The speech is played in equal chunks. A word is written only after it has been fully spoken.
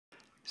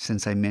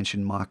Since I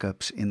mentioned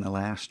mockups in the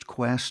last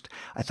quest,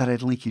 I thought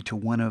I'd link you to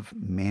one of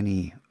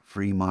many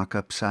free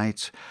mockup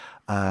sites.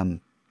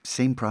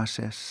 Same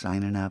process,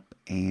 signing up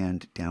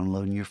and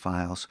downloading your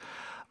files.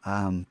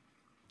 Mockups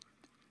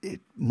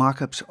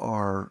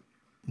are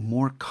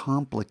more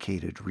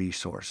complicated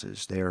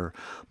resources. They're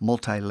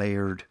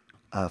multi-layered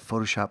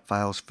Photoshop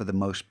files for the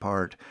most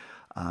part,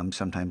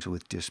 sometimes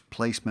with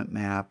displacement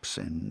maps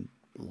and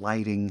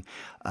lighting.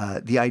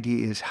 The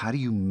idea is, how do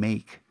you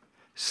make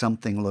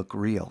something look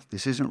real?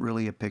 This isn't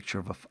really a picture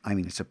of I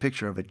mean, it's a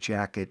picture of a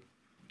jacket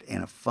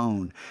and a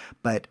phone,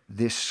 but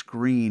this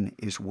screen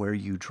is where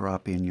you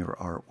drop in your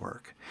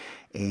artwork.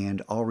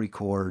 And I'll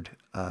record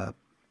a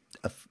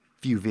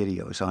few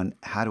videos on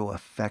how to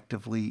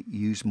effectively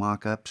use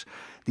mockups.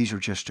 These are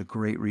just a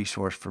great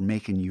resource for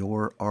making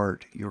your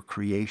art, your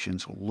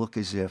creations, look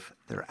as if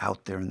they're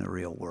out there in the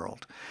real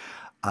world.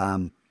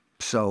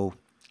 So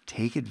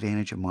take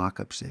advantage of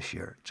mockups this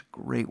year. It's a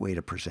great way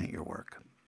to present your work.